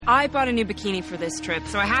I bought a new bikini for this trip,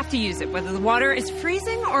 so I have to use it, whether the water is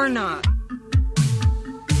freezing or not.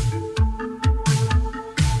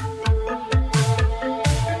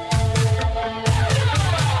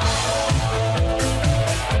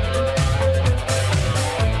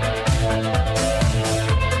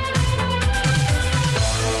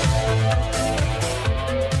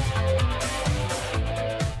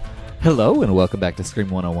 Hello and welcome back to Scream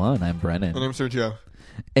 101. I'm Brennan. And I'm Sergio.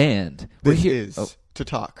 And we're This here is to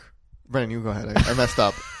talk. Brennan, you go ahead. I messed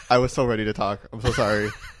up. I was so ready to talk. I'm so sorry.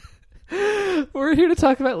 We're here to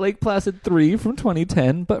talk about Lake Placid 3 from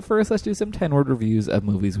 2010. But first, let's do some 10-word reviews of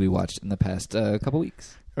movies we watched in the past couple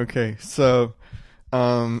weeks. Okay, so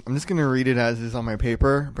I'm just going to read it as is on my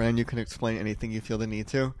paper. Brennan, you can explain anything you feel the need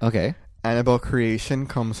to. Okay. Annabelle Creation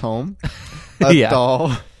comes home.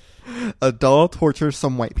 Yeah. A doll tortures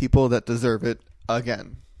some white people that deserve it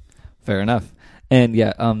again. Fair enough. And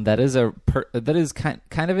yeah, that is kind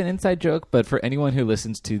of an inside joke, but for anyone who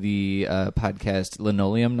listens to the podcast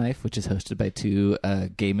Linoleum Knife, which is hosted by two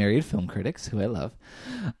gay married film critics who I love,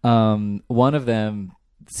 one of them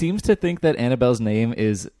seems to think that Annabelle's name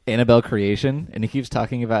is Annabelle Creation, and he keeps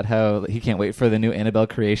talking about how he can't wait for the new Annabelle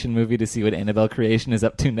Creation movie to see what Annabelle Creation is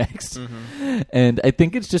up to next. Mm-hmm. And I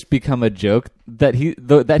think it's just become a joke that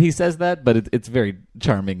he says that, but it's very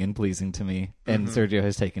charming and pleasing to me, and Sergio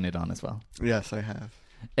has taken it on as well. Yes, I have.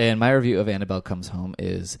 And my review of Annabelle Comes Home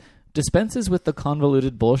is dispenses with the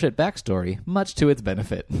convoluted bullshit backstory, much to its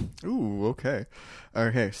benefit. Ooh, okay.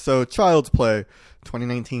 Okay, so Child's Play,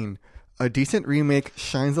 2019. A decent remake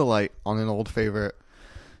shines a light on an old favorite.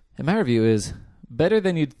 And my review is better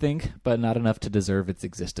than you'd think, but not enough to deserve its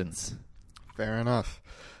existence. Fair enough.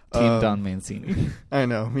 Team Don Mancini. I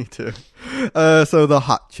know, me too. So The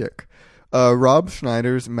Hot Chick. Rob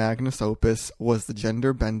Schneider's magnus opus was the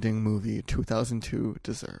gender-bending movie 2002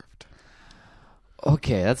 deserved.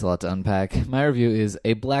 Okay, that's a lot to unpack. My review is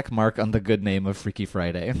a black mark on the good name of Freaky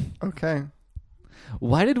Friday. Okay.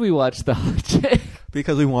 Why did we watch The Hot Chick?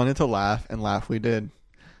 Because we wanted to laugh, and laugh we did.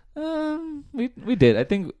 We did. I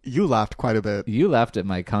think you laughed quite a bit. You laughed at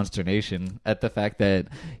my consternation at the fact that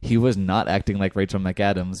he was not acting like Rachel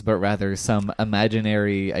McAdams, but rather some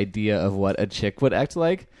imaginary idea of what a chick would act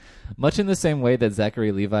like. Much in the same way that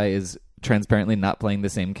Zachary Levi is transparently not playing the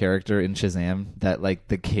same character in Shazam that like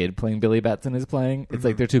the kid playing Billy Batson is playing. It's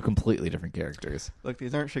like they're two completely different characters. Look,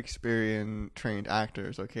 these aren't Shakespearean trained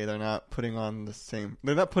actors, okay? They're not putting on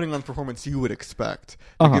the performance you would expect.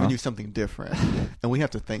 They're giving you something different. And we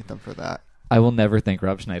have to thank them for that. I will never thank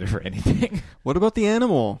Rob Schneider for anything. What about The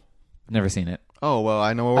Animal? Never seen it. Oh, well,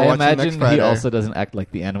 I know we're watching next Friday. I imagine he also doesn't act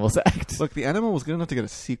like the animals act. Look, The Animal was good enough to get a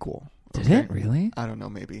sequel. Did it really? I don't know,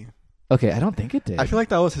 maybe. Okay, I don't think it did. I feel like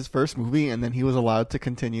that was his first movie, and then he was allowed to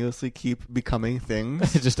continuously keep becoming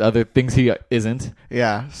things. Just other things he isn't.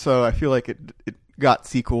 Yeah, so I feel like it got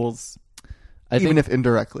sequels, even if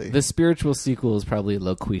indirectly. The spiritual sequel is probably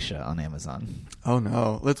Loquisha on Amazon. Oh,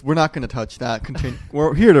 no. We're not going to touch that.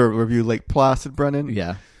 We're here to review Lake Placid, Brennan.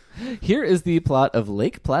 Yeah. Here is the plot of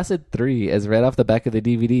Lake Placid 3 as read off the back of the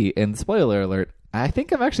DVD. And spoiler alert, I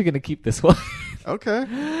think I'm actually going to keep this one. Okay.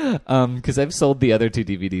 Because I've sold the other two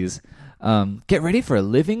DVDs. Get ready for a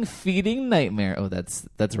living, feeding nightmare. Oh, that's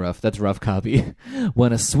rough. That's rough copy.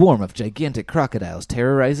 When a swarm of gigantic crocodiles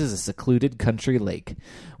terrorizes a secluded country lake.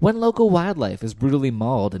 When local wildlife is brutally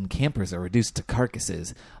mauled and campers are reduced to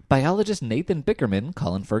carcasses. Biologist Nathan Bickerman,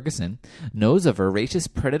 Colin Ferguson, knows a voracious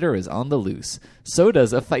predator is on the loose. So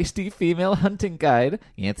does a feisty female hunting guide,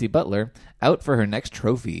 Yancey Butler, out for her next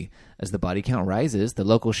trophy. As the body count rises, the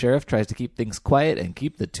local sheriff tries to keep things quiet and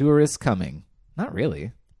keep the tourists coming. Not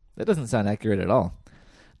really. That doesn't sound accurate at all.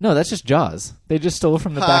 No, that's just Jaws. They just stole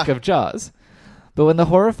from the back of Jaws. But when the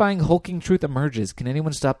horrifying, hulking truth emerges, can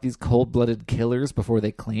anyone stop these cold-blooded killers before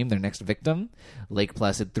they claim their next victim? Lake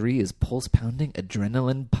Placid 3 is pulse-pounding,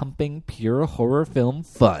 adrenaline-pumping, pure horror film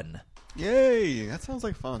fun. Yay! That sounds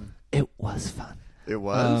like fun. It was fun. It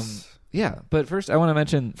was? Yeah, but first I want to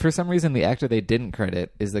mention, for some reason, the actor they didn't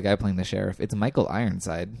credit is the guy playing the sheriff. It's Michael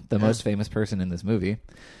Ironside, the most famous person in this movie,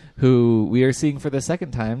 who we are seeing for the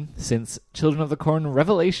second time since Children of the Corn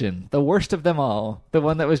Revelation, the worst of them all. The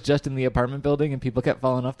one that was just in the apartment building and people kept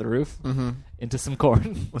falling off the roof into some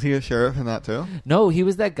corn. Was he a sheriff in that too? No, he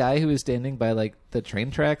was that guy who was standing by like the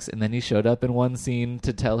train tracks and then he showed up in one scene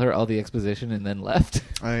to tell her all the exposition and then left.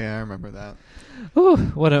 Oh yeah, I remember that. Ooh,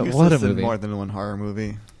 what a movie. More than one horror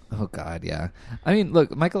movie. Oh, God, yeah. I mean,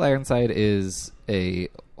 look, Michael Ironside is a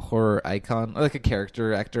horror icon, or like a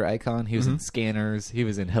character actor icon. He was in Scanners. He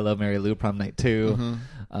was in Hello, Mary Lou, Prom Night 2.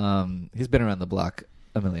 He's been around the block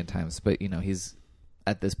a million times, but, you know, he's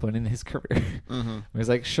at this point in his career. He's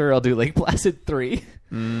like, sure, I'll do Lake Placid 3.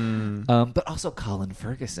 But also Colin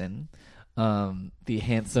Ferguson, the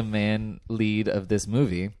handsome man lead of this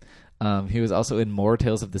movie. He was also in More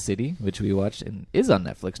Tales of the City, which we watched and is on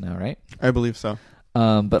Netflix now, right? I believe so.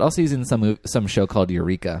 But also he's in some show called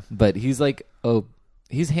Eureka. But he's like,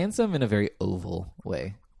 he's handsome in a very oval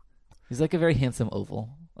way. He's like a very handsome oval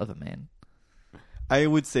of a man. I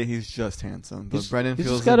would say he's just handsome, but Brennan he's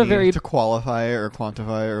feels got the a very need to qualify or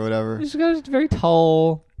quantify or whatever. He's got a very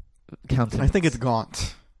tall countenance. I think it's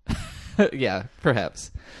gaunt. Yeah,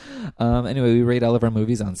 perhaps. Anyway, we rate all of our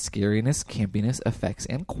movies on scariness, campiness, effects,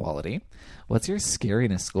 and quality. What's your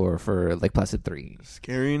scariness score for Lake Placid 3?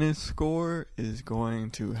 Scariness score is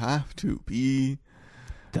going to have to be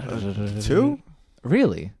 2.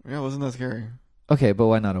 Really? Yeah, it wasn't that scary. Okay, but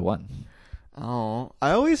why not a 1? Oh,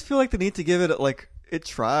 I always feel like the need to give it like it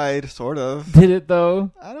tried, sort of. Did it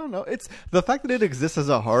though? I don't know. It's the fact that it exists as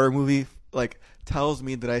a horror movie, like, tells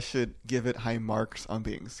me that I should give it high marks on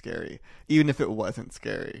being scary, even if it wasn't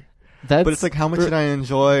scary. But it's like, how much did I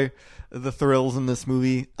enjoy the thrills in this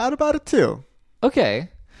movie? At about a 2. Okay.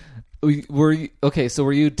 Were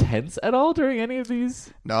you tense at all during any of these?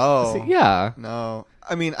 No. Yeah. No.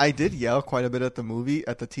 I mean, I did yell quite a bit at the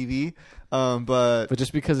TV, but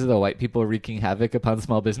just because of the white people wreaking havoc upon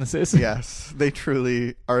small businesses? Yes, they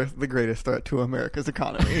truly are the greatest threat to America's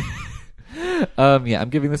economy. Yeah, I'm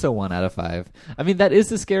giving this a 1 out of 5. I mean, that is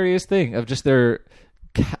the scariest thing, of just their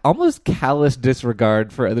almost callous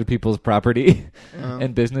disregard for other people's property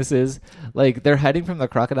and businesses. Like, they're hiding from the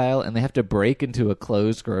crocodile and they have to break into a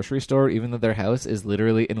closed grocery store even though their house is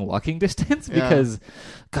literally in walking distance because,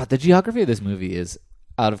 God, the geography of this movie is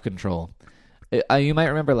out of control. You might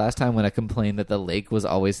remember last time when I complained that the lake was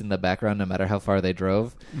always in the background no matter how far they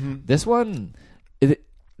drove. This one...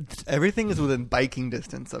 Everything is within biking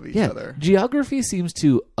distance of each other. Geography seems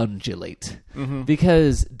to undulate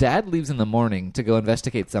because Dad leaves in the morning to go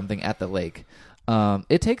investigate something at the lake.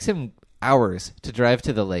 It takes him hours to drive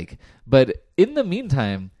to the lake, but in the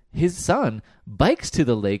meantime, his son bikes to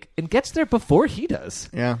the lake and gets there before he does.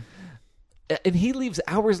 Yeah. And he leaves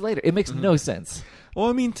hours later. It makes no sense. Well,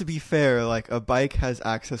 I mean, to be fair, like, a bike has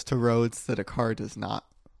access to roads that a car does not.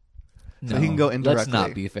 So he can go indirectly. Let's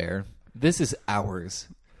not be fair. This is hours.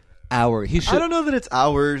 I don't know that it's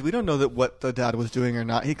hours. We don't know that what the dad was doing or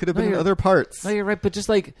not. He could have been in other parts. No, you're right. But just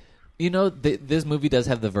like, this movie does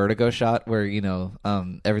have the vertigo shot where,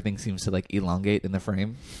 everything seems to like elongate in the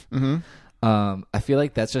frame. I feel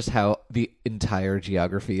like that's just how the entire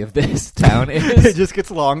geography of this town is. It just gets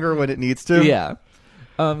longer when it needs to. Yeah.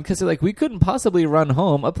 Because they're like, we couldn't possibly run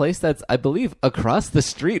home, a place that's, I believe, across the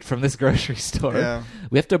street from this grocery store. Yeah.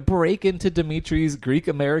 We have to break into Dimitri's Greek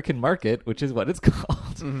American Market, which is what it's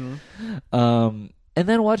called. And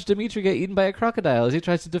then watch Dimitri get eaten by a crocodile as he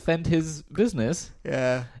tries to defend his business.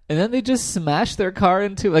 Yeah. And then they just smash their car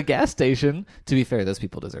into a gas station. To be fair, those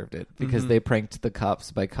people deserved it because they pranked the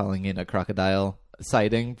cops by calling in a crocodile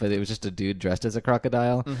sighting, but it was just a dude dressed as a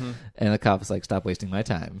crocodile. And the cop was like, stop wasting my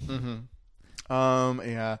time.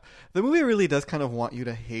 Yeah. The movie really does kind of want you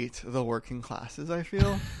to hate the working classes, I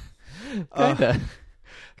feel. Kinda.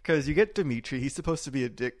 Because you get Dimitri. He's supposed to be a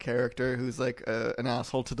dick character who's like an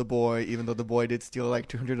asshole to the boy, even though the boy did steal like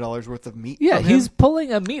 $200 worth of meat Yeah, from he's him.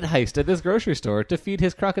 pulling a meat heist at this grocery store to feed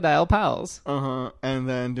his crocodile pals. And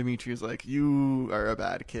then Dimitri's like, you are a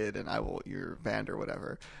bad kid and you're banned or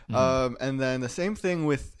whatever. And then the same thing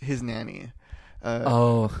with his nanny.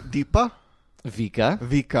 Deepa?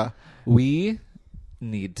 Vika. We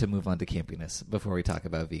need to move on to campiness before we talk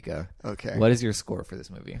about Vika. Okay. What is your score for this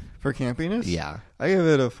movie? For campiness? Yeah. I give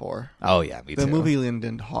it a 4. Oh, yeah, me too. The movie leaned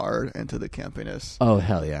in hard into the campiness. Oh,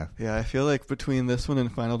 hell yeah. Yeah, I feel like between this one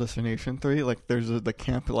and Final Destination 3, like the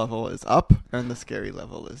camp level is up and the scary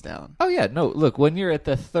level is down. Oh, yeah. No, look, when you're at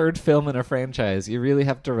the third film in a franchise, you really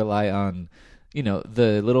have to rely on,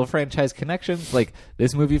 the little franchise connections. Like,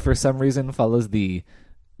 this movie, for some reason, follows the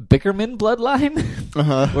Bickerman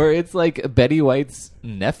bloodline, where it's like Betty White's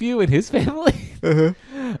nephew and his family.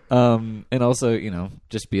 And also,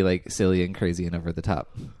 just be like silly and crazy and over the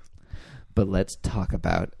top. But let's talk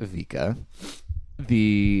about Vika,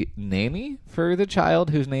 the nanny for the child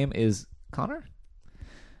whose name is Connor.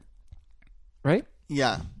 Right?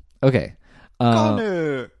 Yeah. Okay.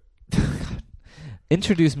 Connor!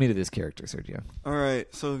 Introduce me to this character, Sergio. All right.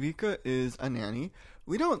 So Vika is a nanny.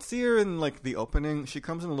 We don't see her in like the opening. She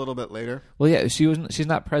comes in a little bit later. Well, yeah, she's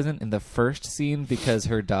not present in the first scene because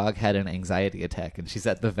her dog had an anxiety attack and she's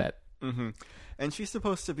at the vet Mm-hmm. And she's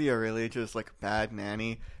supposed to be a really just like bad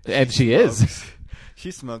nanny. And she is. She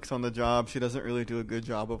smokes on the job. She doesn't really do a good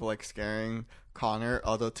job of like scaring Connor.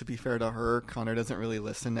 Although to be fair to her, Connor doesn't really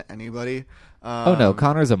listen to anybody. Oh no,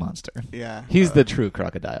 Connor's a monster. Yeah, he's the true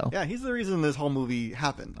crocodile. Yeah, he's the reason this whole movie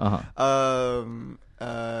happened.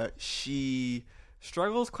 She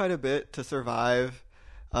struggles quite a bit to survive.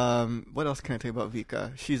 What else can I tell you about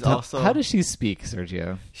Vika? She's also. How does she speak,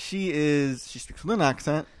 Sergio? She speaks with an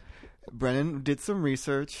accent. Brennan did some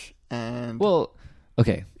research and. Well,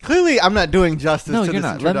 okay. Clearly, I'm not doing justice to this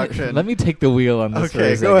introduction. Let me take the wheel on this.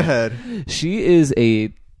 Okay, go ahead. She is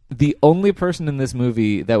the only person in this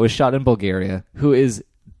movie that was shot in Bulgaria who is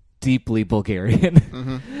deeply Bulgarian.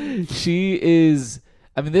 Mm-hmm. She is.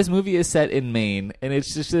 I mean, this movie is set in Maine, and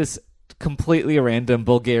it's just this completely random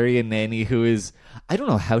Bulgarian nanny who is. I don't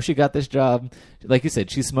know how she got this job. Like you said,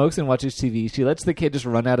 she smokes and watches TV. She lets the kid just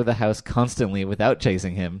run out of the house constantly without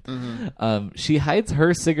chasing him. Mm-hmm. She hides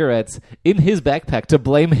her cigarettes in his backpack to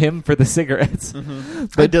blame him for the cigarettes. Mm-hmm.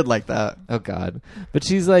 But, I did like that. Oh, God. But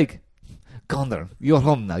she's like, Connor, you're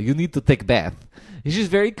home now. You need to take a bath. She's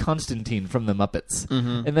very Constantine from the Muppets.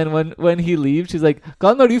 Mm-hmm. And then when he leaves, she's like,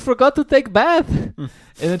 Connor, you forgot to take bath. And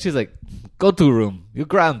then she's like, go to room. You're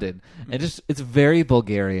grounded. And just it's very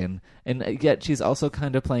Bulgarian. And yet she's also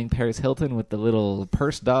kind of playing Paris Hilton with the little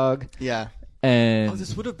purse dog. Yeah. And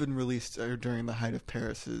this would have been released during the height of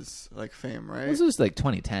Paris's like fame, right? This was like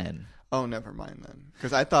 2010. Oh, never mind then.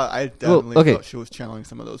 Because I definitely thought she was channeling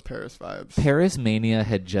some of those Paris vibes. Paris mania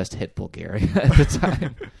had just hit Bulgaria at the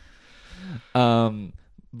time.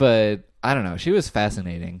 But I don't know. She was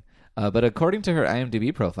fascinating. But according to her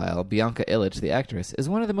IMDb profile, Bianca Ilic, the actress, is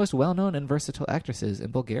one of the most well-known and versatile actresses in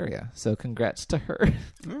Bulgaria. So congrats to her.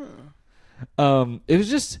 It was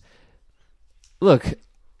just... Look,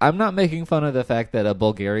 I'm not making fun of the fact that a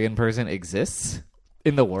Bulgarian person exists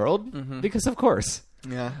in the world, because of course.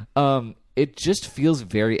 Yeah. It just feels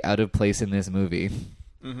very out of place in this movie.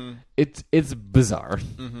 Mm-hmm. It's bizarre.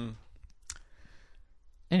 Mm-hmm.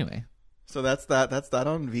 Anyway. So that's that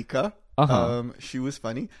on Vika. Uh-huh. She was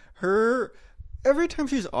funny. Every time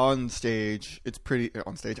she's on stage,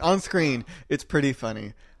 on screen, it's pretty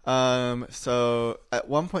funny. So at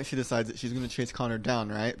one point she decides that she's going to chase Connor down,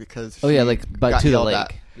 right? Because to the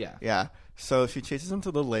lake. Yeah. So she chases him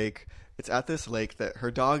to the lake. It's at this lake that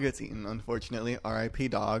her dog gets eaten, unfortunately. R.I.P.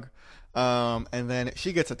 dog. And then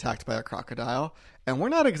she gets attacked by a crocodile. And we're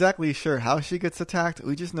not exactly sure how she gets attacked.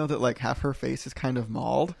 We just know that like half her face is kind of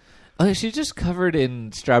mauled. Oh, she's just covered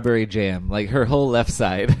in strawberry jam, like her whole left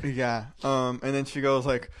side. Yeah. And then she goes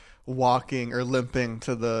like walking or limping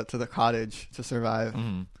to the cottage to survive.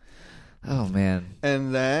 Mm. Oh man.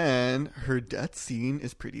 And then her death scene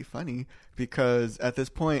is pretty funny because at this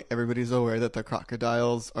point everybody's aware that the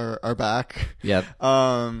crocodiles are back. Yep.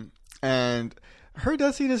 And her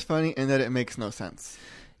death scene is funny in that it makes no sense.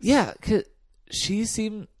 Yeah, 'cause she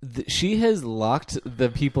has locked the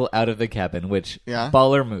people out of the cabin, which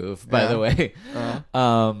baller move, by the way.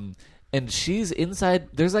 Uh-huh. And she's inside.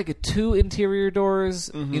 There's like 2 interior doors.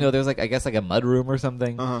 Mm-hmm. You know, there's like I guess like a mud room or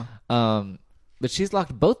something. Uh-huh. But she's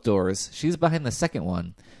locked both doors. She's behind the second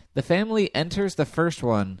one. The family enters the first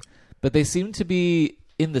one, but they seem to be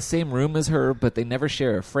in the same room as her, but they never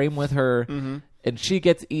share a frame with her. Mm-hmm. And she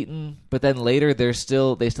gets eaten, but then later they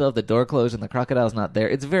still have the door closed and the crocodile's not there.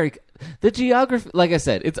 It's the geography, like I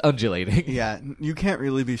said, it's undulating. Yeah, you can't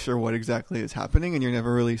really be sure what exactly is happening, and you're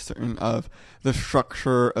never really certain of the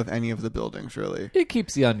structure of any of the buildings, really. It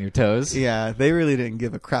keeps you on your toes. Yeah, they really didn't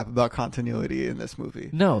give a crap about continuity in this movie.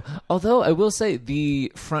 No, although I will say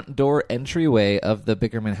the front door entryway of the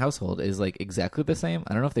Bickerman household is like exactly the same.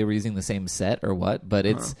 I don't know if they were using the same set or what, but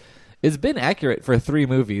it's been accurate for 3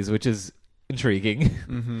 movies, which is intriguing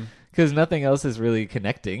because nothing else is really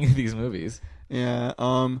connecting these movies. Yeah.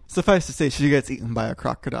 Suffice to say, she gets eaten by a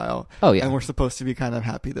crocodile. Oh yeah. And we're supposed to be kind of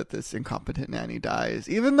happy that this incompetent nanny dies,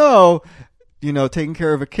 even though, you know, taking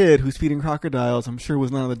care of a kid who's feeding crocodiles, I'm sure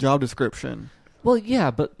was not on the job description. Well, yeah,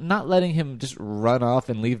 but not letting him just run off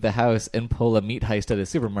and leave the house and pull a meat heist at a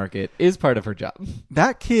supermarket is part of her job.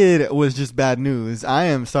 That kid was just bad news. I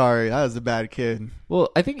am sorry. That was a bad kid. Well,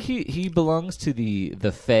 I think he belongs to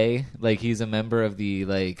the Fae. Like, he's a member of the,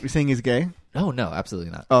 like... You're saying he's gay? Oh, no, absolutely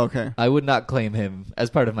not. Oh, okay. I would not claim him as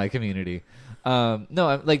part of my community.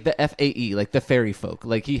 No, like the FAE, like the fairy folk.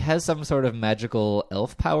 Like he has some sort of magical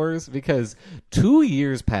elf powers because 2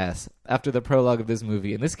 years pass after the prologue of this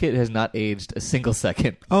movie, and this kid has not aged a single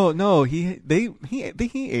second. Oh no, he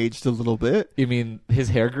aged a little bit. You mean his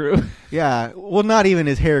hair grew? Yeah, well, not even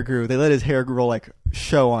his hair grew. They let his hair grow like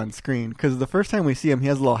show on screen, because the first time we see him, he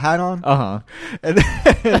has a little hat on. And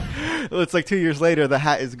then it's like 2 years later, the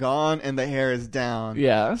hat is gone and the hair is down.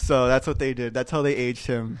 Yeah. So that's what they did. That's how they aged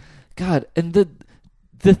him. God, and the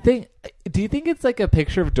thing, do you think it's like a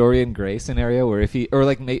picture of Dorian Gray scenario where if he, or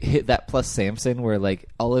like hit that plus Samson where like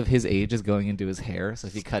all of his age is going into his hair, so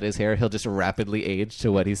if you cut his hair, he'll just rapidly age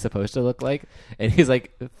to what he's supposed to look like, and he's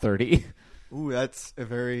like 30. Ooh, that's a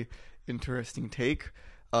very interesting take.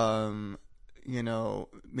 You know,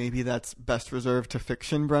 maybe that's best reserved to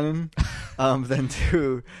fiction, Brennan, than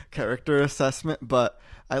to character assessment, but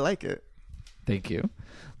I like it. Thank you.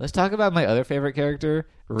 Let's talk about my other favorite character,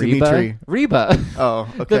 Dimitri. Reba.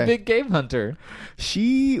 Oh, okay. The big game hunter.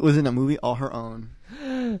 She was in a movie all her own.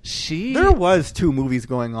 She... There was 2 movies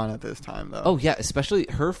going on at this time, though. Oh, yeah. Especially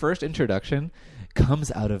her first introduction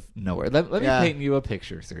comes out of nowhere. Let me paint you a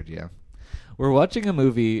picture, Sergio. We're watching a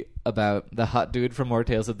movie about the hot dude from More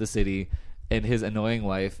Tales of the City and his annoying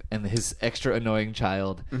wife and his extra annoying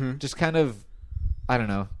child. Mm-hmm. Just kind of, I don't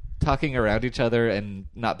know, talking around each other and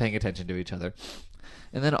not paying attention to each other.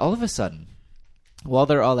 And then all of a sudden, while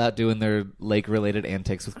they're all out doing their lake-related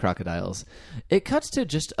antics with crocodiles, it cuts to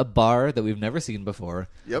just a bar that we've never seen before.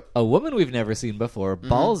 Yep. A woman we've never seen before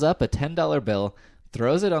balls up a $10 bill,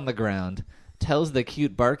 throws it on the ground, tells the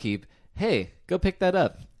cute barkeep, "Hey, go pick that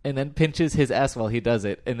up," and then pinches his ass while he does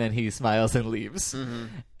it, and then he smiles and leaves. Mm-hmm.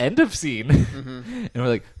 End of scene. Mm-hmm. And we're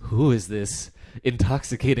like, who is this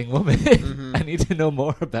intoxicating woman? Mm-hmm. I need to know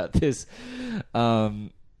more about this.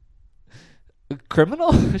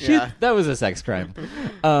 Criminal? Yeah. That was a sex crime.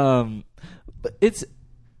 But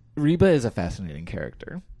Reba is a fascinating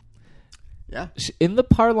character. Yeah. In the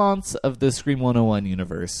parlance of the Scream 101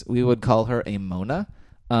 universe, we would call her a Mona.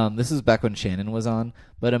 This is back when Shannon was on,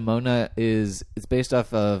 but a Mona it's based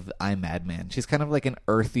off of I'm Madman. She's kind of like an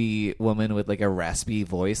earthy woman with like a raspy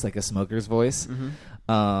voice, like a smoker's voice.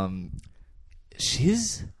 Mm-hmm.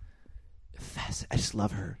 She's fascinating. I just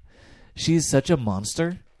love her. She's such a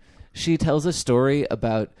monster. She tells a story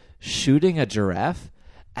about shooting a giraffe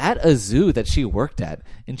at a zoo that she worked at,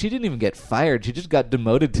 and she didn't even get fired. She just got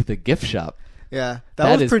demoted to the gift shop. Yeah,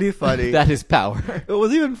 that was pretty funny. That is power. What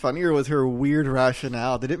was even funnier was her weird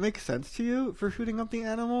rationale. Did it make sense to you for shooting up the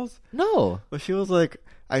animals? No. Well, she was like,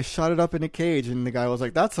 I shot it up in a cage, and the guy was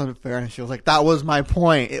like, that's unfair. And she was like, that was my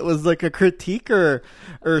point. It was like a critique or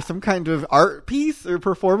some kind of art piece or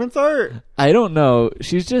performance art. I don't know.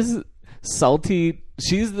 She's just salty.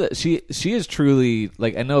 She is truly,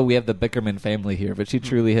 like, I know we have the Bickerman family here, but she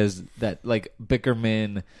truly has that like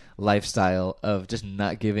Bickerman lifestyle of just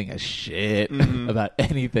not giving a shit about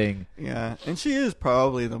anything. Yeah, and she is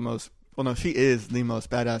probably she is the most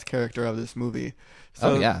badass character of this movie.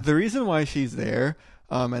 So the reason why she's there,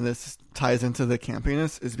 and this ties into the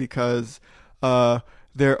campiness, is because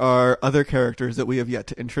there are other characters that we have yet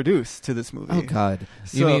to introduce to this movie. Oh God,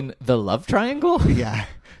 you mean the love triangle? Yeah.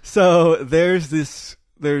 So there's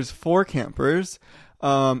 4 campers,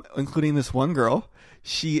 including this one girl.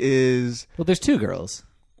 She is... Well, there's 2 girls.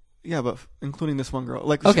 Yeah, but including this one girl.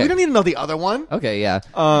 Like, okay. We don't need to know the other one. Okay, yeah.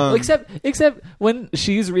 Except when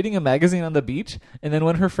she's reading a magazine on the beach, and then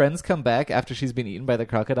when her friends come back after she's been eaten by the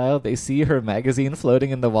crocodile, they see her magazine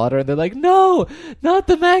floating in the water, and they're like, no, not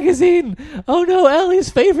the magazine. Oh no,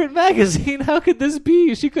 Ellie's favorite magazine. How could this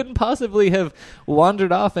be? She couldn't possibly have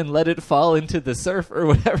wandered off and let it fall into the surf or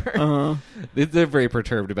whatever. Uh-huh. They're very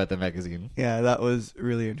perturbed about the magazine. Yeah, that was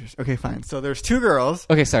really interesting. Okay, fine. So there's 2 girls.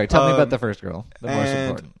 Okay, sorry. Tell me about the first girl. The most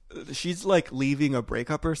important. She's like leaving a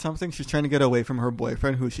breakup or something. She's trying to get away from her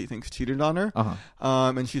boyfriend, who she thinks cheated on her.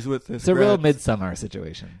 And she's with this. It's a real Midsommar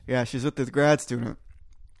situation. Yeah, she's with this grad student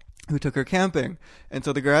who took her camping, and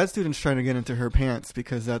so the grad student's trying to get into her pants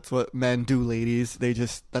because that's what men do, ladies.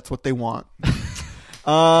 That's what they want.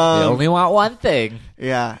 They only want one thing.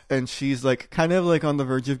 Yeah, and she's like kind of like on the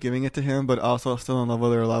verge of giving it to him, but also still in love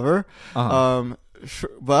with her lover.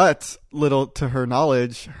 But little to her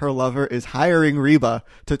knowledge, her lover is hiring Reba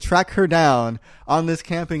to track her down on this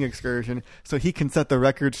camping excursion so he can set the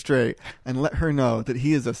record straight and let her know that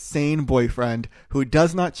he is a sane boyfriend who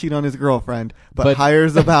does not cheat on his girlfriend, but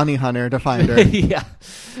hires a bounty hunter to find her. Yeah,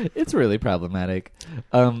 it's really problematic.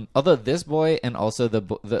 Although this boy and also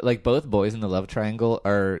like both boys in the love triangle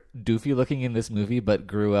are doofy looking in this movie, but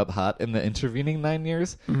grew up hot in the intervening 9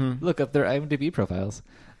 years. Mm-hmm. Look up their IMDb profiles.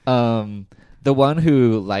 The one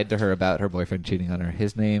who lied to her about her boyfriend cheating on her,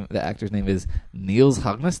 the actor's name is Niels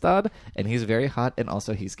Hognestad, and he's very hot, and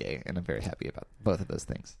also he's gay, and I'm very happy about both of those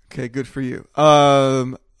things. Okay, good for you.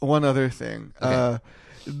 One other thing. Okay.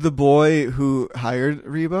 the boy who hired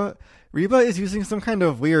Reba is using some kind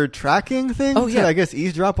of weird tracking thing to, I guess,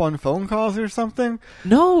 eavesdrop on phone calls or something.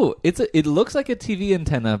 No, it looks like a TV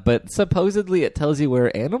antenna, but supposedly it tells you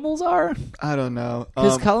where animals are. I don't know.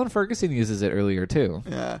 Because Colin Ferguson uses it earlier, too.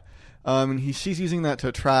 Yeah. She's using that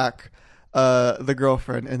to track the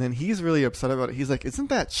girlfriend, and then he's really upset about it. He's like, isn't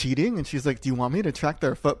that cheating? And she's like, do you want me to track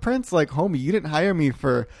their footprints? Like, homie, you didn't hire me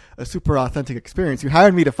for a super authentic experience. You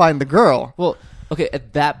hired me to find the girl. Well, okay,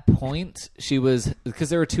 at that point, she was, because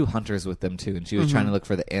there were 2 hunters with them too, and she was trying to look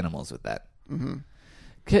for the animals with that. Mm-hmm.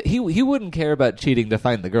 He wouldn't care about cheating to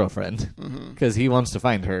find the girlfriend, because he wants to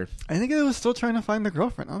find her. I think they was still trying to find the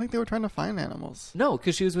girlfriend. I don't think they were trying to find animals. No,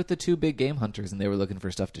 because she was with the 2 big game hunters, and they were looking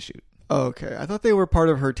for stuff to shoot. Oh, okay. I thought they were part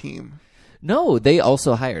of her team. No, they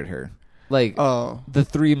also hired her. Like, the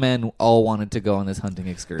 3 men all wanted to go on this hunting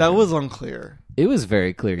excursion. That was unclear. It was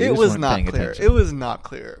very clear. It was not clear. It was not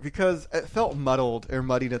clear because it felt muddled or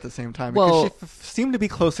muddied at the same time. Because she seemed to be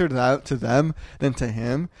closer to them than to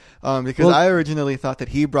him. Because I originally thought that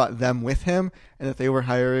he brought them with him and that they were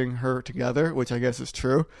hiring her together, which I guess is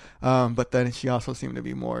true. But then she also seemed to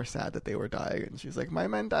be more sad that they were dying, and she's like, "My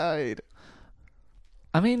men died."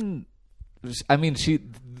 I mean,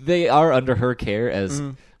 they are under her care as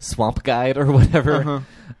swamp guide or whatever.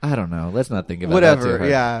 I don't know. Let's not think about that too hard.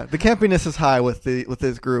 Yeah, the campiness is high with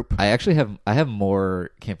this group. I have more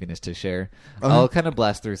campiness to share. I'll kind of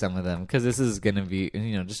blast through some of them because this is gonna be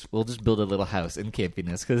we'll just build a little house in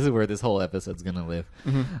campiness because this is where this whole episode's gonna live.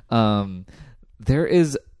 There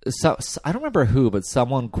is I don't remember who, but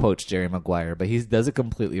someone quotes Jerry Maguire, but he does it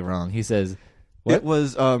completely wrong. He says. What? It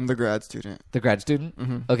was the grad student. The grad student?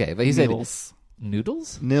 Mm-hmm. Okay, but he said...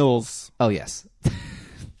 Noodles? Nils. Oh, yes.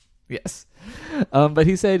 Yes. But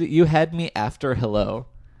he said, you had me after hello.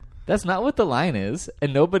 That's not what the line is,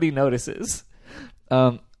 and nobody notices.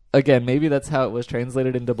 Again, maybe that's how it was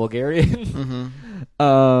translated into Bulgarian.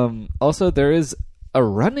 Also, there is a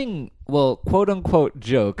running, quote-unquote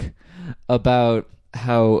joke about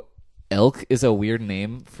how elk is a weird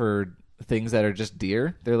name for... things that are just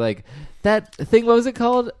deer. They're like, that thing, what was it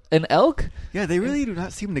called? An elk? Yeah, they really do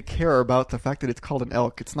not seem to care about the fact that it's called an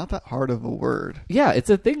elk. It's not that hard of a word. Yeah,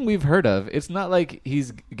 it's a thing we've heard of. It's not like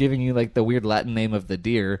he's giving you like the weird Latin name of the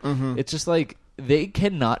deer. It's just like they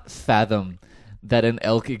cannot fathom that an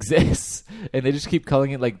elk exists, and they just keep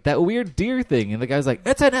calling it like that weird deer thing, and the guy's like,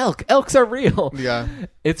 it's an elk. Elks are real. Yeah.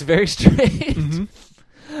 It's very strange.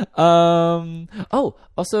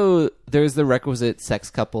 Also there's the requisite sex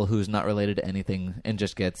couple who's not related to anything and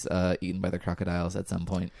just gets eaten by the crocodiles at some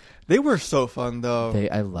point. They were so fun though.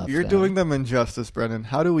 I love You're them. Doing them injustice, Brennan.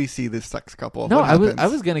 How do we see this sex couple? No, I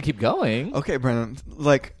was gonna keep going. Okay, Brennan.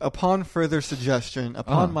 Like upon further suggestion,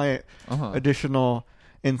 upon my additional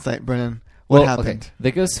insight, Brennan, what happened? Okay.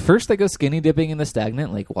 They go skinny dipping in the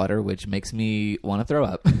stagnant lake water, which makes me want to throw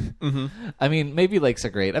up. I mean, maybe lakes are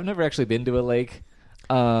great. I've never actually been to a lake.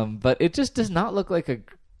 But it just does not look like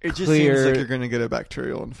It just seems like you're going to get a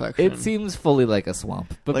bacterial infection. It seems fully like a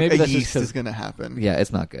swamp. But like maybe that's yeast is going to happen. Yeah,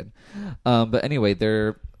 it's not good. But anyway,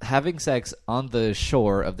 they're having sex on the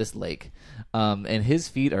shore of this lake. And his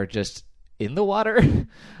feet are just in the water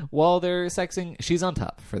while they're sexing. She's on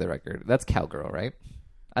top, for the record. That's cowgirl, right?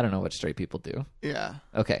 I don't know what straight people do. Yeah.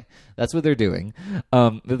 Okay. That's what they're doing.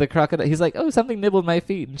 The crocodile, he's like, oh, something nibbled my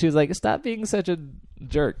feet. And she was like, stop being such a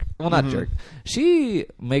jerk. Well, not jerk. She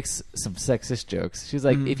makes some sexist jokes. She's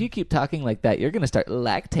like, if you keep talking like that, you're going to start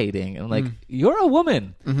lactating. And I'm like, you're a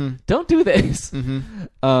woman. Don't do this.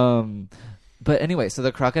 But anyway, so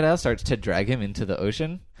the crocodile starts to drag him into the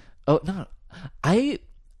ocean. Oh, no. I,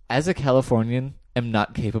 as a Californian, am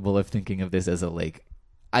not capable of thinking of this as a lake.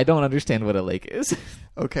 I don't understand what a lake is.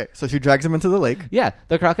 Okay, so she drags him into the lake. Yeah,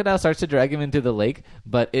 the crocodile starts to drag him into the lake,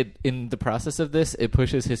 but in the process of this, it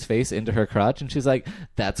pushes his face into her crotch, and she's like,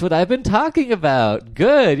 that's what I've been talking about.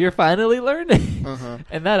 Good, you're finally learning.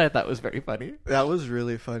 And that I thought was very funny. That was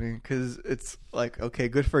really funny, because it's like, okay,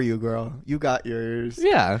 good for you, girl. You got yours.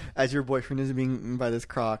 Yeah. As your boyfriend is being eaten by this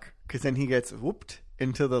croc, because then he gets whooped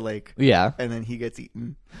into the lake. Yeah. And then he gets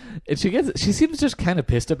eaten. And she seems just kind of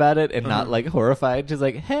pissed about it and not like horrified. She's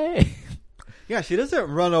like, hey. Yeah, she doesn't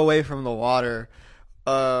run away from the water.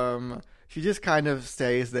 She just kind of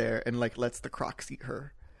stays there and like lets the crocs eat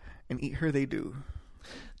her. And eat her they do.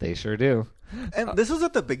 They sure do. And this was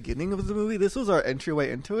at the beginning of the movie. This was our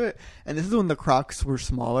entryway into it. And this is when the crocs were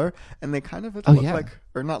smaller. And they kind of but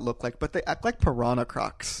they act like piranha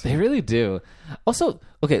crocs. They really do. Also,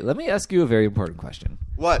 okay, let me ask you a very important question.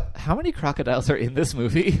 What? How many crocodiles are in this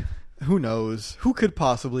movie? Who knows? Who could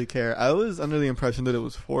possibly care? I was under the impression that it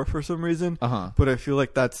was 4 for some reason. But I feel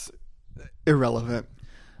like that's irrelevant.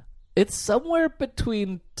 It's somewhere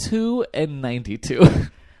between 2 and 92.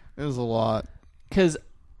 It was a lot. Because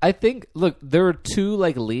I think, look, there are 2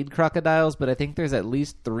 like lead crocodiles, but I think there's at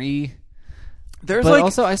least 3. There's but like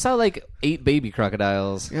also I saw like 8 baby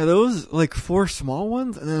crocodiles. Yeah, there was like 4 small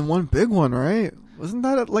ones and then 1 big one, right? Wasn't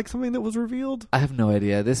that like something that was revealed? I have no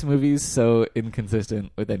idea. This movie's so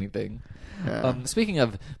inconsistent with anything. Yeah. Speaking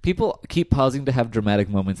of, people keep pausing to have dramatic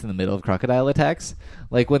moments in the middle of crocodile attacks.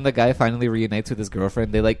 Like when the guy finally reunites with his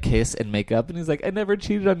girlfriend, they like kiss and make up, and he's like, "I never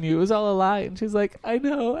cheated on you. It was all a lie." And she's like, "I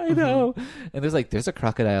know. And there's a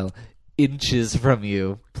crocodile inches from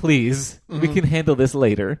you. Please, we can handle this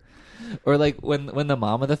later. Or like when the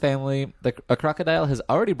mom of the family, a crocodile has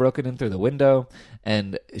already broken in through the window,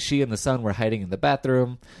 and she and the son were hiding in the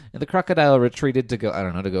bathroom, and the crocodile retreated to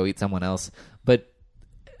go eat someone else. But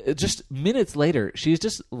just minutes later, she's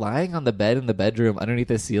just lying on the bed in the bedroom underneath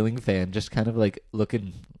a ceiling fan, just kind of like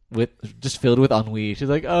looking just filled with ennui. She's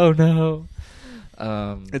like, "Oh no."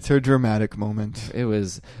 It's her dramatic moment. It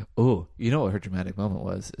was, you know what her dramatic moment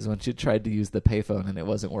was? Is when she tried to use the payphone and it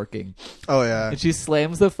wasn't working. Oh, yeah. And she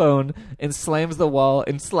slams the phone and slams the wall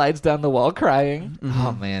and slides down the wall crying. Mm-hmm.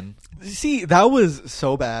 Oh, man. See, that was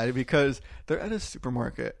so bad because they're at a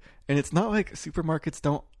supermarket. And it's not like supermarkets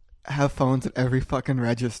don't have phones at every fucking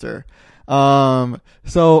register.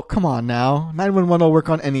 So, come on now. 911 will work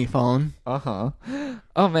on any phone. Uh-huh.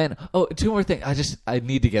 Oh, man. Oh, 2 more things. I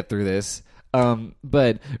need to get through this.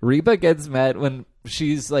 But Reba gets mad when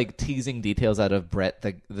she's like teasing details out of Brett,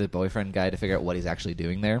 the boyfriend guy, to figure out what he's actually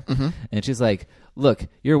doing there. Mm-hmm. And she's like, "Look,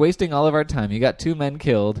 you're wasting all of our time. You got 2 men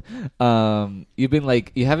killed. You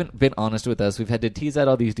haven't been honest with us. We've had to tease out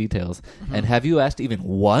all these details. Mm-hmm. And have you asked even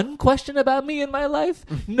one question about me in my life?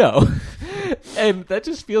 No." And that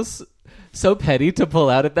just feels so petty to pull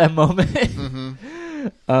out at that moment.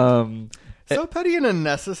 Mm-hmm. So petty and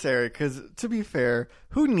unnecessary, because to be fair,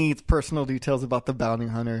 who needs personal details about the bounty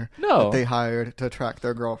hunter that they hired to track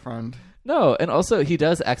their girlfriend? No, and also he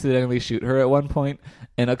does accidentally shoot her at one point,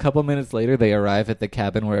 and a couple minutes later they arrive at the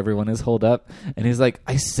cabin where everyone is holed up, and he's like,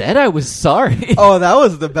 "I said I was sorry." Oh, that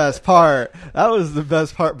was the best part. That was the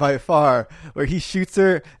best part by far, where he shoots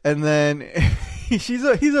her, and then he's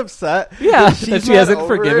upset. Yeah, that she hasn't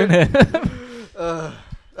forgiven him.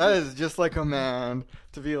 That is just like a man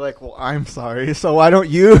to be like, "Well, I'm sorry, so why aren't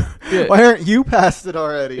you past it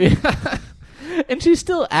already?" Yeah. And she's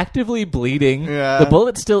still actively bleeding. Yeah. The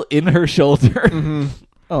bullet's still in her shoulder. Mm-hmm.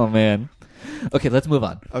 Oh, man. Okay, let's move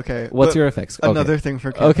on. Okay. What's your effects? Another thing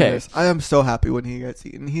for Katniss. I am so happy when he gets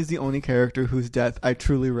eaten. He's the only character whose death I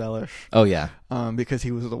truly relish. Oh, yeah. Because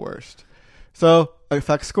he was the worst. So,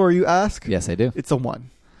 effects score, you ask? Yes, I do. It's a 1.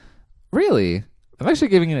 Really? I'm actually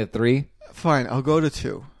giving it a 3. Fine, I'll go to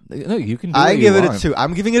 2. No, you can do I give it a 2.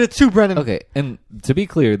 I'm giving it a 2, Brennan. Okay, and to be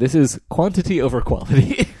clear, this is quantity over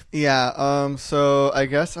quality. Yeah, so I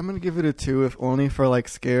guess I'm going to give it a 2, if only for like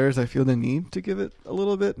scares. I feel the need to give it a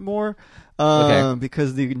little bit more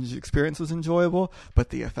because the experience was enjoyable, but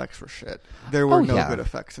the effects were shit. There were no good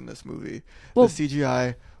effects in this movie. Well, the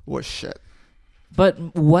CGI was shit. But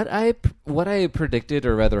what I predicted,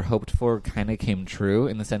 or rather hoped for, kind of came true,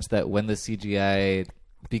 in the sense that when the CGI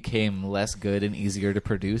became less good and easier to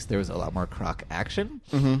produce, there was a lot more croc action.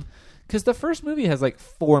 Because the first movie has like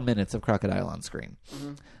 4 minutes of crocodile on screen.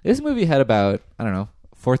 Mm-hmm. This movie had about,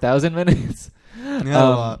 4,000 minutes. Yeah, a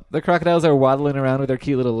lot. The crocodiles are waddling around with their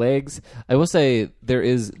cute little legs. I will say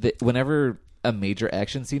whenever a major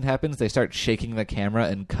action scene happens, they start shaking the camera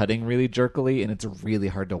and cutting really jerkily, and it's really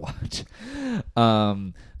hard to watch.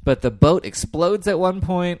 But the boat explodes at one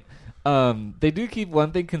point. They do keep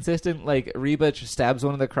one thing consistent, like Reba stabs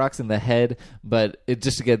one of the crocs in the head, but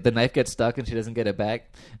the knife gets stuck and she doesn't get it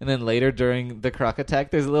back. And then later during the croc attack,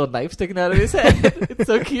 there's a little knife sticking out of his head. It's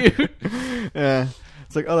so cute. Yeah.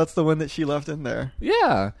 It's like, oh, that's the one that she left in there.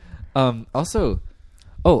 Yeah. Also,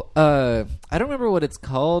 I don't remember what it's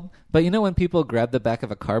called, but you know when people grab the back of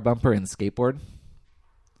a car bumper and skateboard?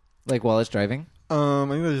 Like while it's driving? I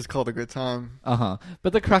think they just called a good time. Uh-huh.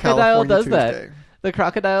 But the crocodile California does Tuesday. that. The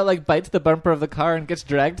crocodile bites the bumper of the car and gets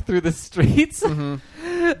dragged through the streets.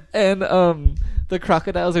 Mm-hmm. And the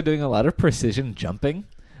crocodiles are doing a lot of precision jumping.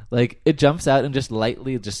 Like it jumps out and just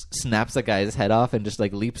lightly just snaps a guy's head off and just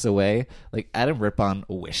leaps away. Like Adam Rippon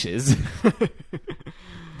wishes.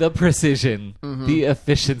 The precision, the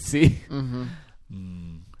efficiency. Mm-hmm.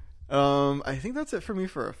 I think that's it for me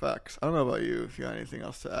for effects. I don't know about you if you have anything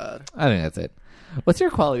else to add. I think that's it. What's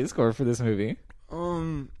your quality score for this movie?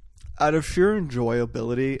 out of sheer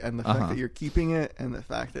enjoyability and the fact that you're keeping it and the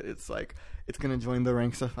fact that it's like it's going to join the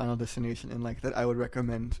ranks of Final Destination and like that, I would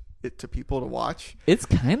recommend it to people to watch. It's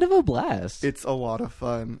kind of a blast. It's a lot of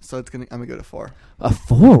fun. So I'm going to go to 4. A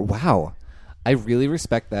 4? Wow. I really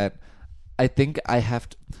respect that. I think I have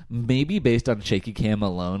to, maybe based on shaky cam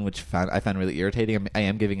alone, which I found really irritating, I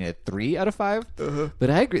am giving it a 3 out of 5. But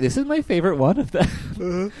I agree. This is my favorite one of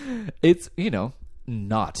them. It's,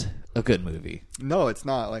 not a good movie. No, it's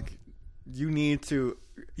not. Like, you need to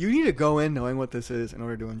go in knowing what this is in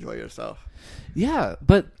order to enjoy yourself. Yeah,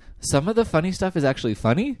 but some of the funny stuff is actually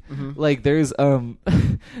funny. Like there's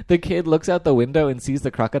the kid looks out the window and sees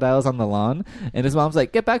the crocodiles on the lawn, and his mom's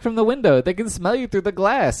like, "Get back from the window. They can smell you through the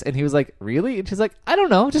glass." And he was like, "Really?" And she's like, "I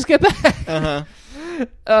don't know. Just get back."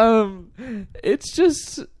 It's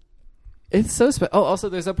so also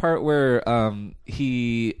there's a part where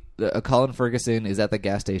Colin Ferguson is at the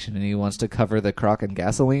gas station and he wants to cover the crock in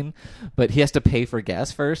gasoline, but he has to pay for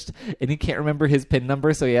gas first, and he can't remember his PIN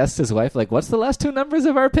number, so he asks his wife, like, "What's the last 2 numbers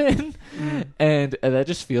of our PIN?" And that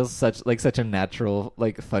just feels such a natural,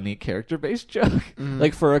 like, funny character-based joke,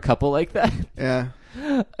 like for a couple like that. Yeah,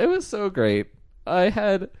 it was so great. I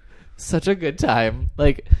had such a good time.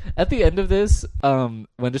 Like at the end of this, when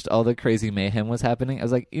just all the crazy mayhem was happening, I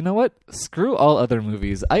was like, you know what? Screw all other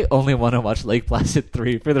movies. I only want to watch Lake Placid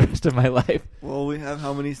 3 for the rest of my life. Well, we have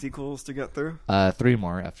how many sequels to get through? 3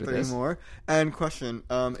 more after this. 3 more. And question,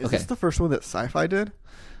 is this the first one that Sci-Fi did?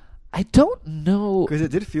 I don't know. Because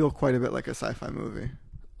it did feel quite a bit like a Sci-Fi movie.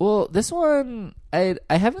 Well, this one, I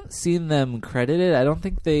haven't seen them credited. I don't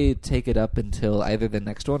think they take it up until either the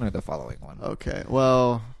next one or the following one. Okay,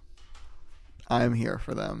 well, I'm here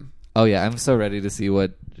for them. Oh, yeah, I'm so ready to see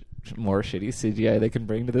what more shitty CGI they can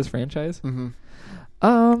bring to this franchise. Yeah.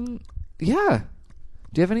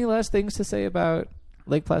 Do you have any last things to say about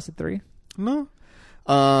Lake Placid 3? No.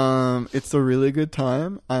 It's a really good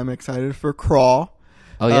time. I'm excited for Crawl.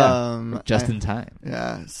 Oh, yeah. Just in time.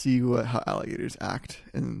 Yeah. See how alligators act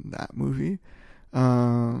in that movie.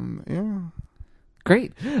 Yeah.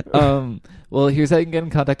 Great. Well, here's how you can get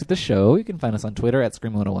in contact with the show. You can find us on Twitter at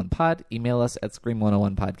Scream101pod. Email us at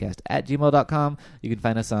scream101podcast@gmail.com. You can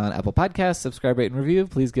find us on Apple Podcasts. Subscribe, rate, and review.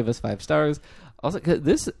 Please give us 5 stars. Also,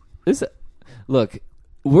 look,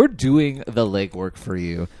 we're doing the legwork for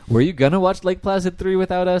you. Were you going to watch Lake Placid 3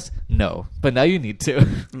 without us? No. But now you need to.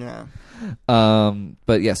 Yeah.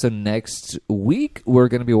 But yeah, so next week we're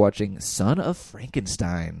going to be watching Son of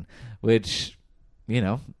Frankenstein, which,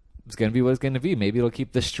 it's going to be what it's going to be. Maybe it'll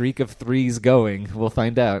keep the streak of 3s going. We'll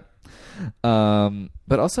find out.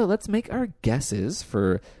 But also, let's make our guesses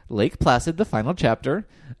for Lake Placid, the final chapter,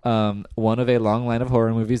 one of a long line of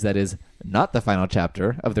horror movies that is not the final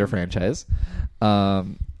chapter of their franchise.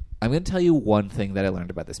 I'm going to tell you one thing that I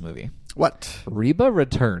learned about this movie. What? Reba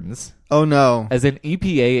returns. Oh, no. As an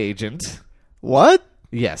EPA agent. What?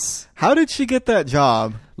 Yes. How did she get that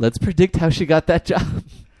job? Let's predict how she got that job.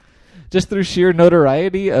 Just through sheer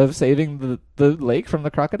notoriety of saving the lake from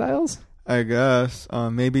the crocodiles? I guess.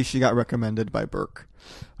 Maybe she got recommended by Burke.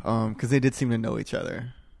 Because they did seem to know each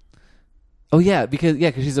other. Oh, yeah. Because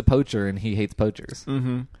she's a poacher and he hates poachers.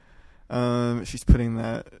 Mm-hmm. She's putting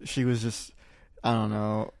that... She was just... I don't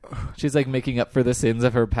know. She's like making up for the sins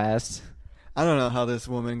of her past. I don't know how this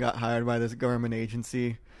woman got hired by this government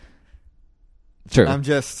agency. Sure. I'm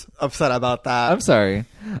just upset about that. I'm sorry.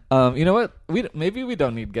 You know what? Maybe we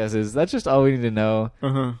don't need guesses. That's just all we need to know.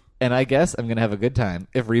 And I guess I'm going to have a good time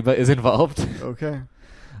if Reba is involved. Okay.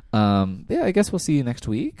 Yeah, I guess we'll see you next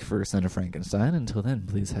week for Son of Frankenstein. Until then,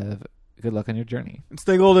 please have good luck on your journey. And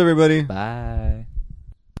stay gold, everybody. Bye.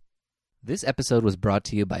 This episode was brought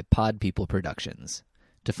to you by Pod People Productions.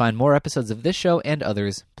 To find more episodes of this show and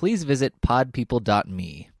others, please visit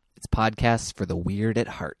podpeople.me. It's podcasts for the weird at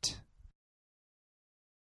heart.